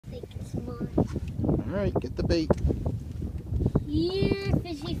All right, get the bait. Here,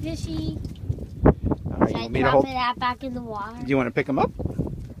 fishy, fishy. All right, Should you I want me to drop hold? it out back in the water? Do you want to pick them up?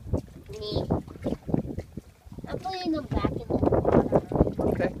 Nee. I'm putting them back in the water.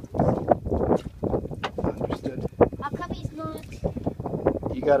 Okay. Understood. How come he's not?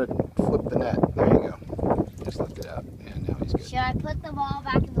 You got to flip the net. There you go. Just lift it out, and now he's good. Should I put them all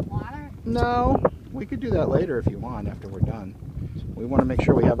back in the water? No, we could do that later if you want, after we're done. We want to make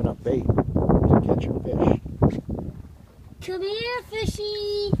sure we have enough bait to catch your fish. Come here,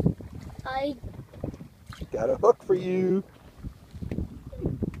 fishy. I Got a hook for you.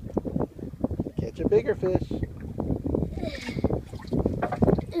 Catch a bigger fish.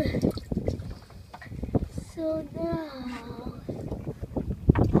 So now.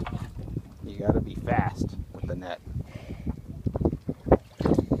 You got to be fast with the net.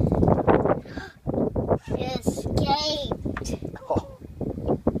 Escaped. Oh,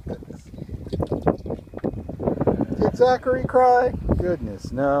 goodness. Did Zachary cry?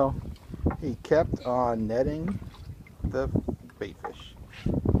 Goodness, no. He kept on netting the bait fish.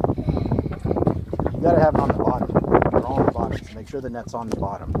 You gotta have it on the bottom. They're all on the bottom. So make sure the net's on the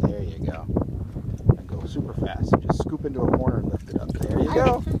bottom. There you go. And go super fast. Just scoop into a corner and lift it up. There you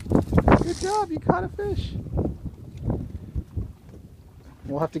go. Good job, you caught a fish.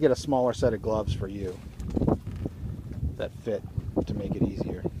 We'll have to get a smaller set of gloves for you that fit to make it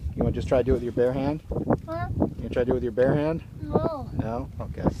easier. You want to just try to do it with your bare hand? Huh? You want to try to do it with your bare hand? No. No?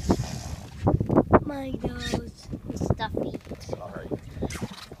 Okay. My nose is stuffy. Sorry.